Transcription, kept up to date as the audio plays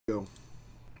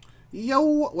Yo,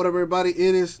 what up, everybody?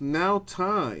 It is now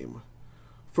time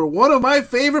for one of my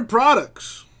favorite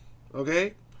products.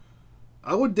 Okay?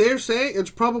 I would dare say it's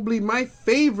probably my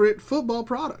favorite football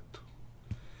product.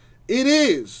 It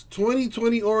is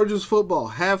 2020 Origins Football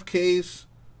half case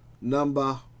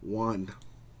number 1.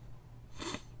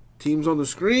 Teams on the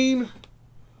screen.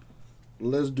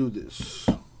 Let's do this.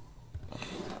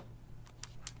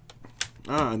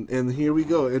 And here we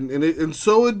go. And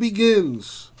so it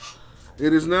begins.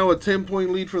 It is now a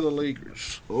 10-point lead for the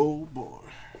Lakers. Oh, boy.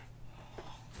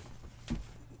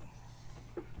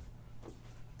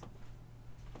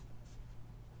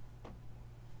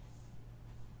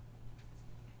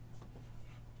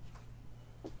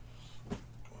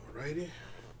 Alrighty.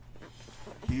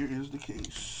 Here is the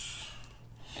case.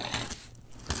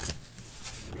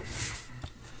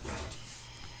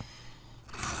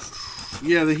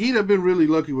 Yeah, the Heat have been really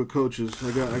lucky with coaches,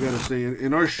 I gotta say.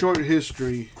 In our short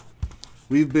history,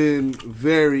 we've been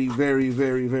very, very,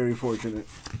 very, very fortunate.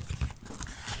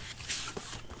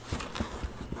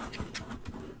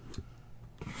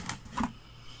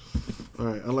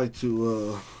 Alright, I like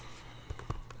to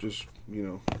just,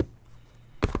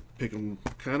 pick them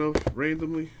kind of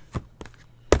randomly.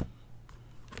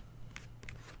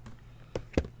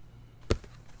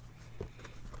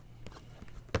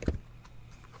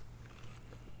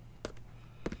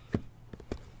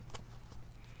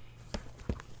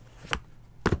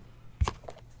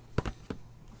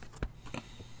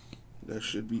 That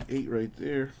should be 8 right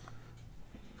there.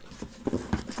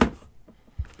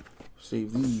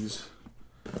 Save these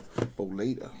for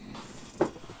later.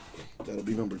 That'll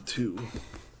be number 2.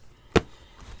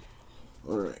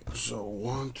 Alright, so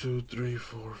 1, 2, 3,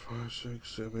 4, 5,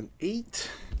 6, 7,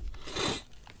 8.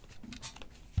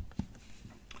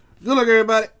 Good luck,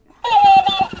 everybody.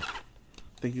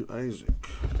 Thank you, Isaac.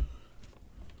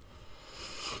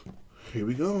 Here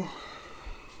we go.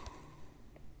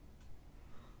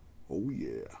 Oh, yeah.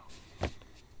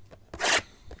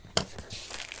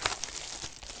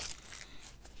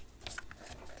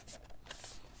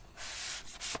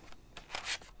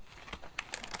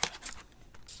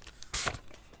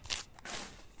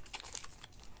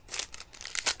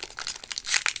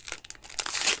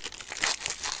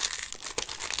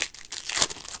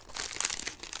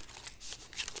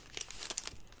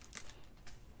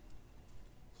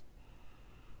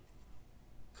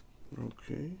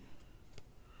 Okay.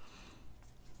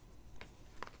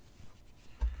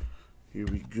 Here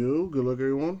we go. Good luck,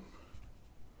 everyone.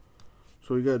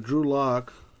 So we got Drew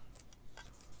Lock,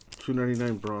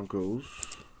 299 Broncos.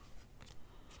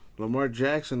 Lamar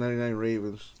Jackson, 99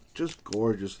 Ravens. Just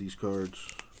gorgeous, these cards.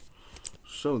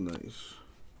 So nice.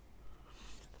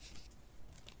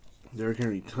 Derrick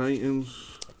Henry,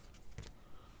 Titans.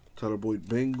 Tyler Boyd,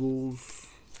 Bengals.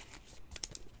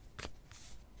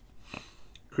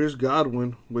 Chris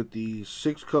Godwin with the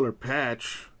 6-color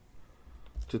patch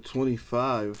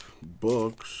 /25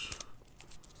 books.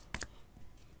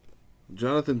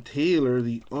 Jonathan Taylor,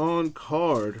 the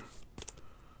on-card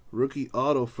rookie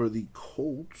auto for the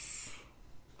Colts.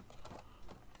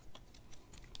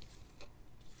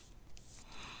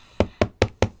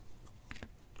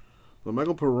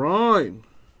 Michael Perrine,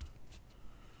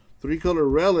 3-color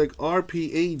relic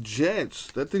RPA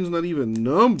Jets. That thing's not even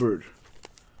numbered.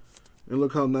 And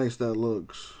look how nice that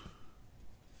looks.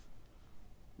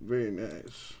 Very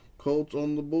nice. Colts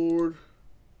on the board.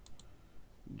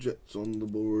 Jets on the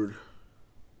board.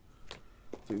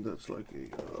 I think that's like a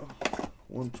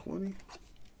 120.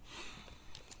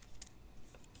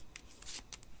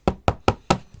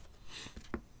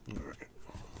 All right.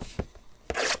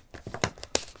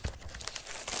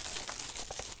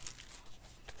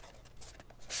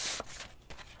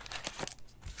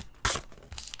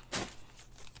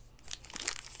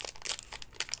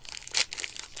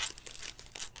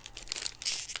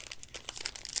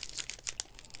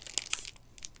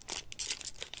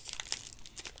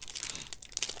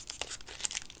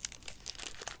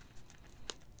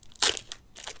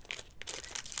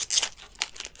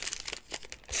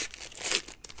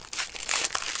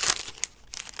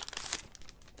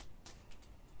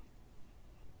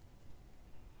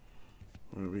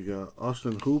 We got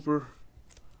Austin Hooper,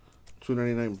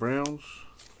 299 Browns.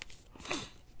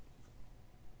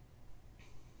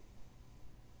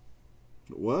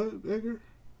 What, Edgar?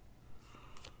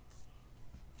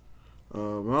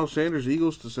 Miles Sanders,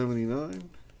 Eagles /79.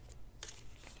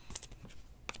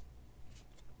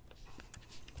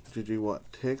 J.J. Watt,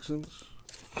 Texans.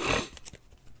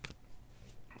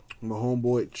 My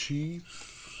homeboy, Chiefs.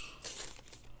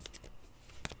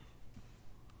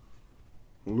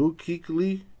 Luke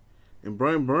Kuechly and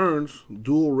Brian Burns,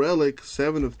 dual relic,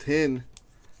 7/10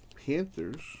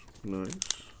 Panthers. Nice.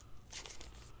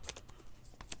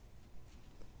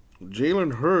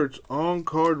 Jalen Hurts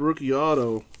on-card rookie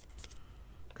auto.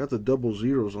 Got the double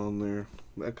zeros on there.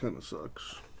 That kind of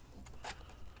sucks.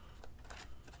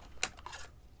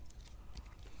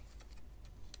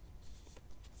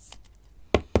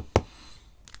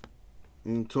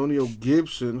 Antonio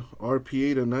Gibson,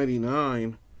 RPA to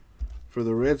 99 for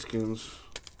the Redskins.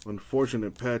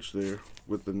 Unfortunate patch there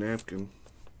with the napkin.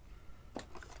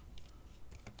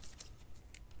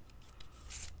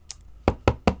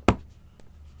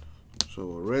 So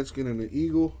a Redskin and an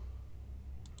Eagle.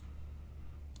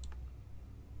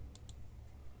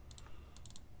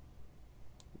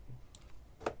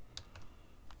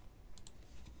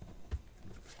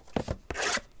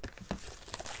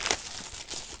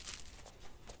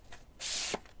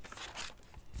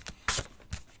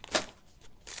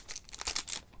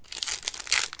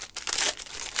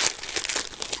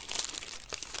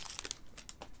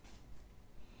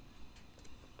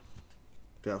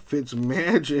 Got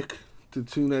Fitzmagic to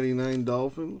 299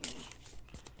 Dolphins.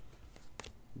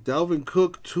 Dalvin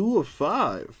Cook 2 of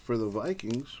 5 for the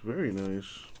Vikings. Very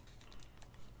nice.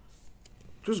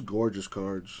 Just gorgeous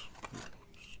cards.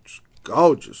 Just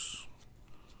gorgeous.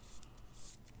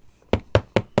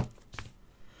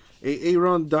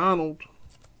 Aaron Donald,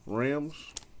 Rams.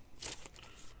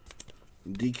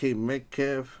 DK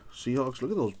Metcalf, Seahawks.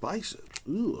 Look at those biceps.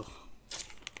 Ugh.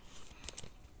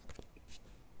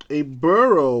 A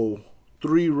Burrow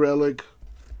 3 relic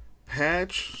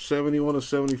patch, 71 of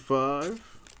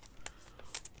 75.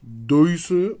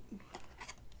 Decent.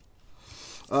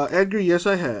 Edgar, yes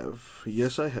I have.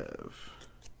 Yes I have.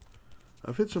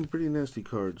 I've hit some pretty nasty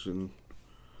cards in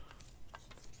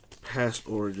past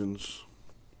Origins.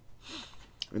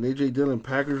 An AJ Dillon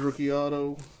Packers rookie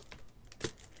auto.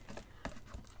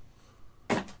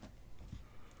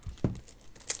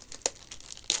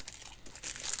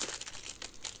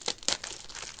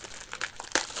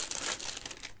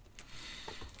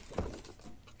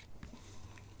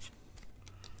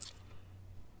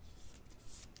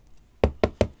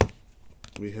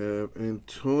 We have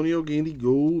Antonio Gandy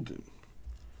Golden.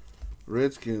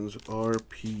 Redskins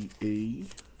RPA.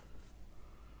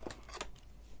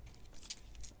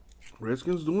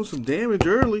 Redskins doing some damage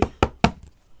early.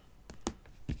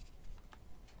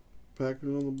 Packers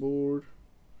on the board.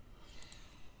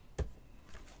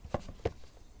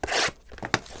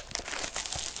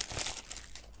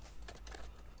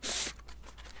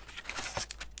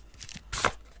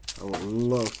 I would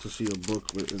love to see a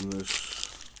booklet in this.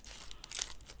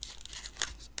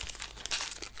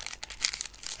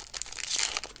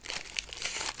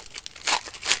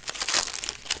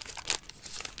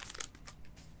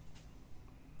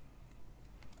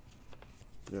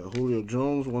 Got Julio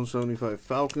Jones, 175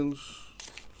 Falcons.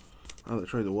 Oh, they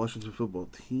tried the Washington football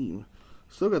team.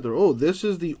 Still got their... Oh, this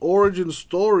is the Origin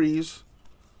Stories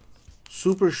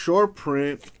super short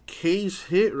print case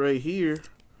hit right here.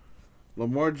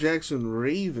 Lamar Jackson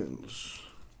Ravens.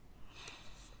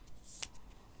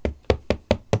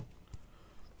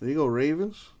 There you go,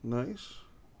 Ravens. Nice.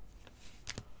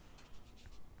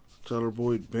 Tyler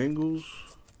Boyd Bengals.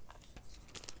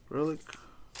 Relic.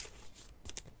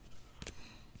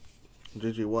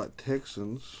 J.J. Watt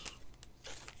Texans.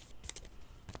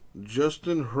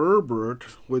 Justin Herbert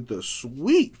with the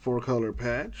sweet 4-color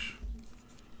patch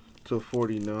to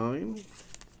 49.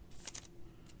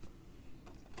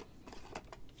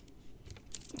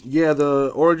 Yeah,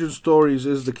 the Origin Stories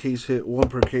is the case hit, 1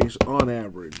 per case on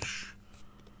average.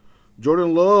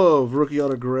 Jordan Love rookie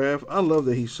autograph. I love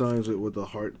that he signs it with the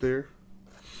heart there.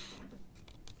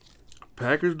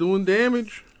 Packers doing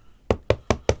damage.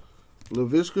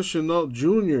 LaVisca Chenault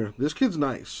Jr. This kid's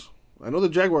nice. I know the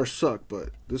Jaguars suck,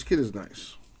 but this kid is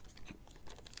nice.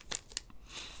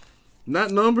 Not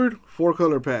numbered,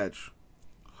 4-color patch.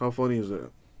 How funny is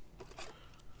that?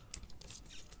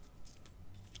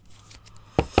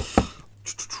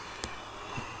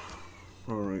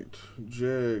 Alright,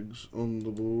 Jags on the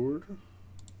board.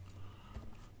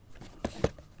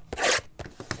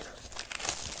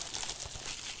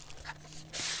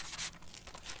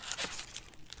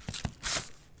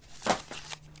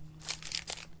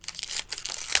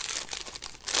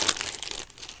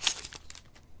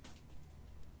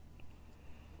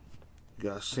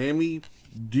 Got Sammy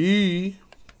D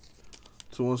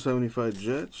to 175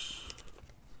 Jets.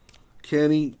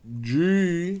 Kenny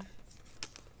G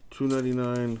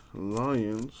 299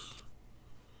 Lions.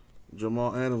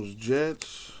 Jamal Adams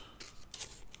Jets.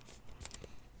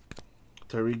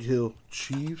 Tyreek Hill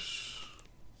Chiefs.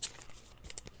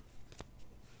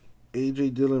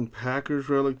 AJ Dillon Packers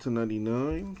relic to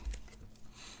 99.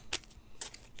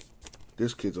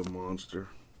 This kid's a monster.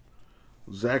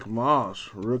 Zach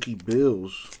Moss, rookie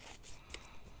Bills.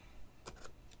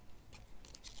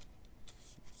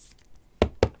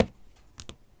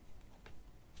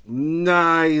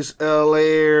 Nice,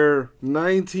 L-Air.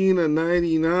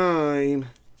 19/99.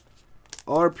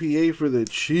 RPA for the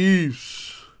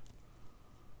Chiefs.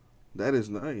 That is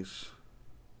nice.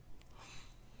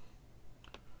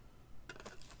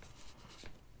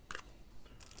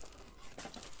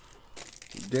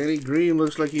 Danny Green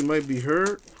looks like he might be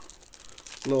hurt.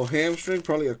 A little hamstring,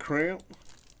 probably a cramp.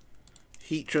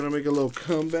 Heat trying to make a little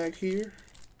comeback here.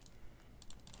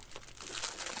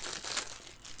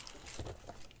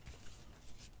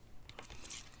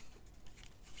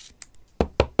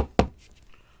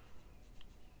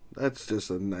 That's just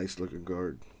a nice looking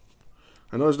card.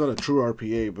 I know it's not a true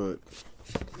RPA, but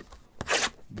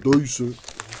decent.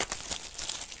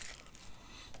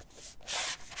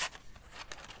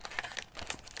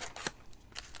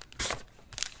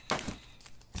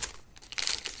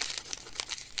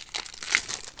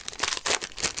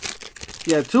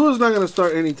 Yeah, Tua's not going to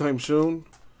start anytime soon.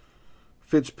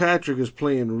 Fitzpatrick is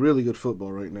playing really good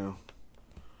football right now.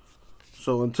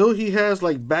 So until he has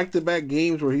like back-to-back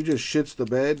games where he just shits the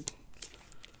bed,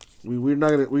 we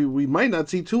might not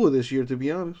see Tua this year, to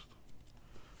be honest.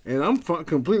 And I'm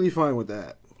completely fine with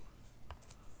that.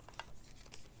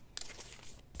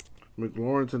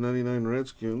 McLaurin /99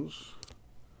 Redskins.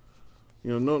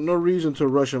 You know, no reason to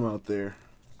rush him out there.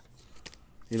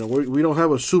 You know, we don't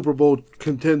have a Super Bowl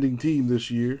contending team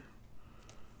this year.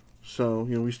 So,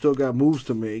 you know, we still got moves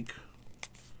to make.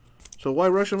 So why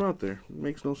rush him out there? It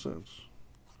makes no sense.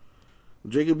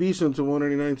 Jacob Eason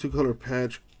 /199 two-color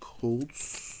patch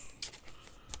Colts.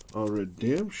 A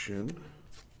redemption.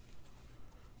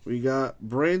 We got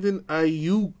Brandon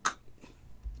Ayuk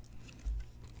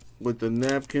with the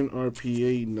napkin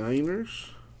RPA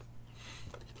Niners.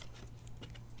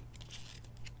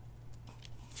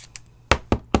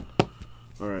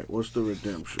 All right, what's the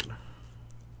redemption?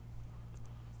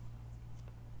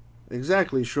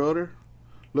 Exactly, Schroeder.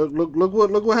 Look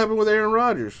what happened with Aaron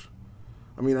Rodgers.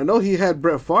 I mean, I know he had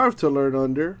Brett Favre to learn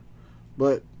under,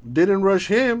 but didn't rush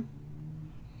him.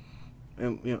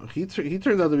 And you know, he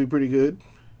turned out to be pretty good.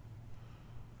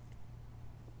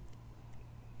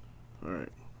 All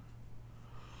right.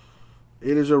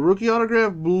 It is a rookie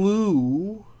autograph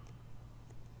blue.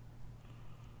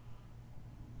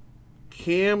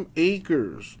 Cam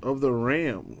Akers of the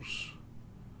Rams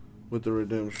with the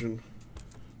redemption.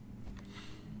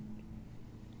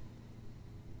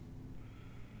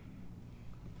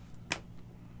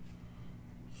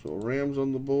 So Rams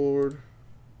on the board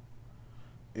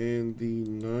and the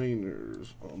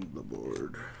Niners on the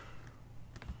board.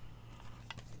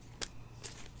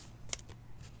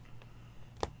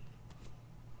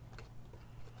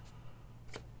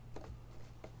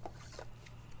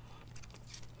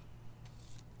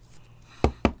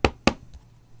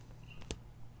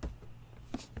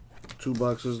 Two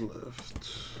boxes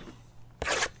left.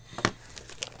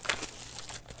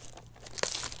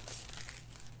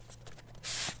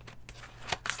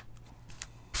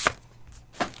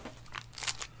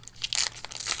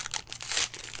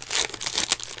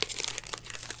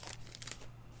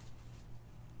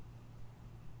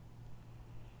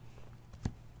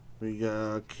 We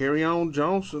got Kerryon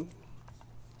Johnson,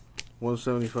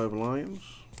 175 Lions.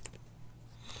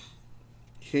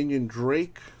 Kenyon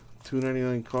Drake,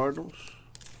 299 Cardinals.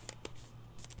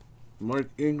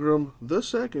 Mark Ingram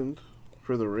II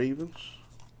for the Ravens.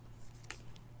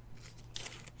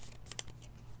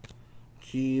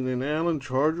 Keenan Allen,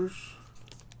 Chargers.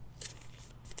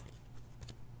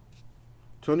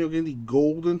 Antonio Gandy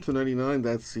Golden /99.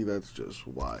 That's just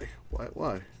why.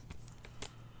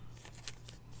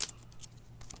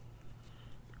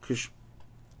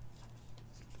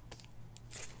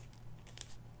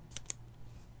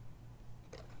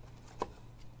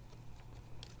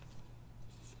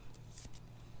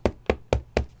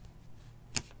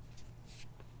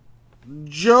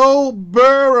 Joe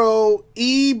Burrow,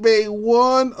 eBay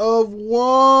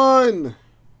 1/1.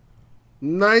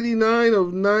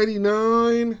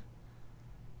 99/99.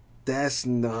 That's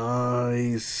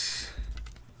nice.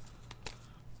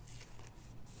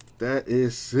 That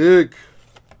is sick.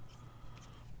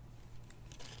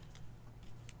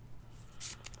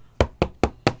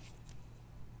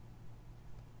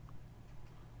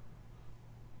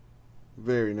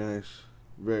 Very nice.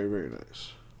 Very, very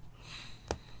nice.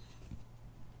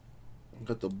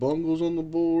 Got the Bungles on the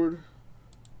board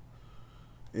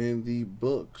and the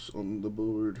Bucks on the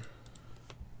board.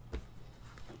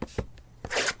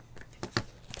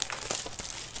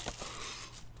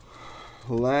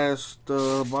 last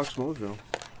box mojo.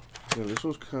 Yeah, this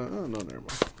was kind of, oh, no, never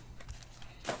mind.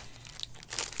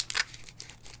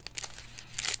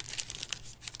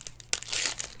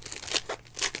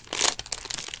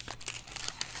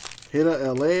 Hit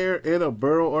a Allaire and a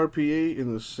Burrow RPA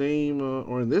in the same,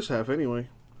 or in this half anyway.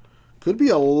 Could be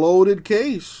a loaded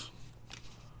case.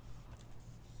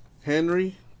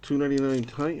 Henry, 299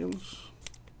 Titans.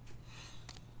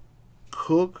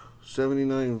 Cook,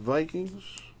 79 Vikings.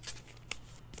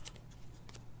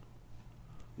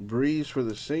 Breeze for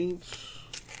the Saints.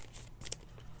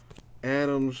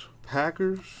 Adams,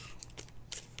 Packers.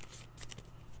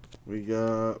 We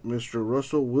got Mr.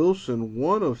 Russell Wilson,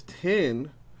 1 of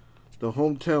 10. The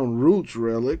Hometown Roots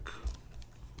relic.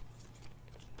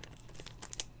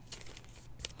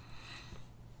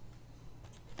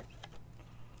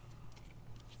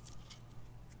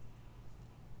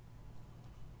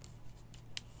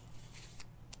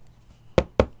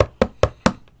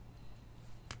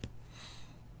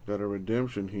 Got a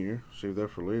redemption here. Save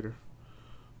that for later.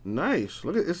 Nice.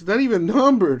 Look at it's not even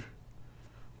numbered.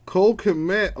 Cole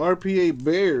Kmet, RPA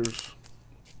Bears.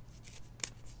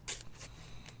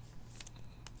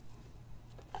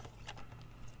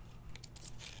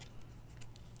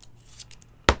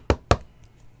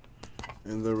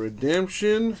 And the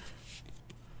redemption.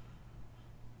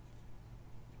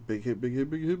 Big hit, big hit,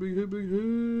 big hit, big hit, big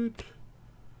hit.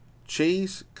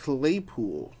 Chase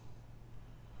Claypool,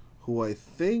 who I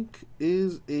think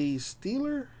is a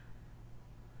Steeler.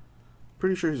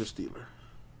 Pretty sure he's a Steeler.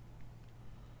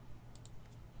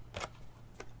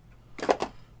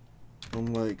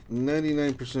 I'm like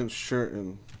 99%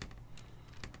 certain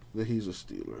that he's a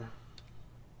Steeler.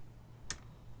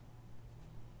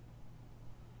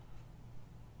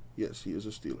 Yes, he is a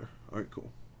Steeler. All right,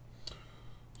 cool.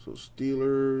 So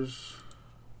Steelers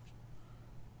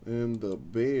and the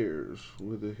Bears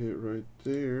with a hit right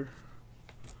there.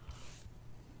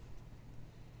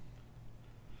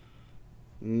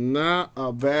 Not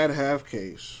a bad half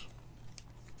case.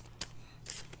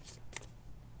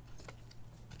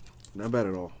 Not bad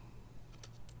at all.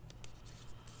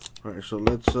 All right, so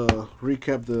let's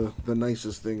recap the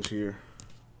nicest things here.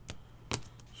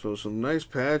 So some nice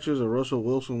patches, a Russell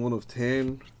Wilson 1 of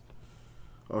 10,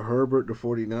 a Herbert to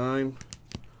 49,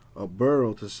 a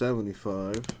Burrow to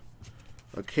 75,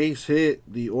 a case hit,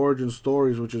 the Origin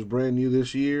Stories, which is brand new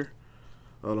this year,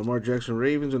 Lamar Jackson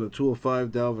Ravens, and a 205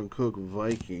 Dalvin Cook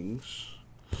Vikings.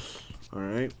 All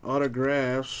right,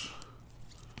 autographs,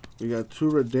 we got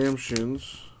 2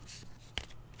 redemptions.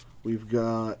 We've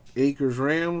got Akers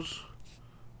Rams,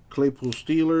 Claypool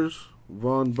Steelers,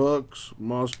 Vaughn Bucks,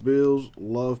 Moss Bills,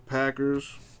 Love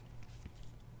Packers,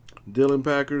 Dillon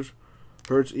Packers,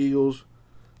 Hurts Eagles,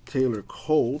 Taylor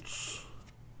Colts.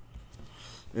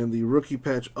 And the rookie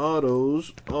patch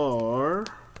autos are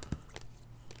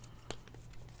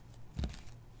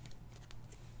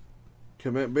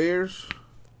Kmet Bears,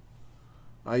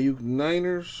 Ayuk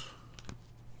Niners,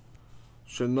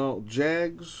 Chenault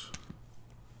Jags,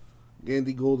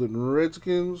 Gandy Golden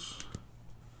Redskins,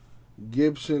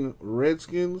 Gibson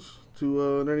Redskins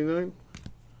to 99.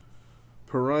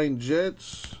 Perrine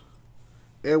Jets.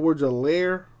 Edwards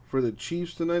Allaire for the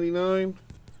Chiefs to 99.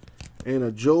 And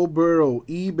a Joe Burrow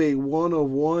eBay 1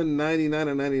 of 1, 99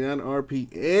 and 99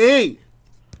 RPA.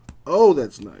 Oh,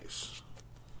 that's nice.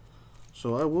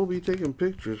 So I will be taking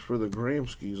pictures for the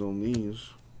Gramskis on these.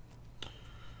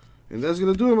 And that's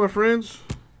going to do it, my friends.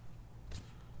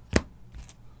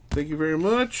 Thank you very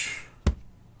much.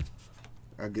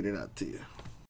 I'll get it out to you.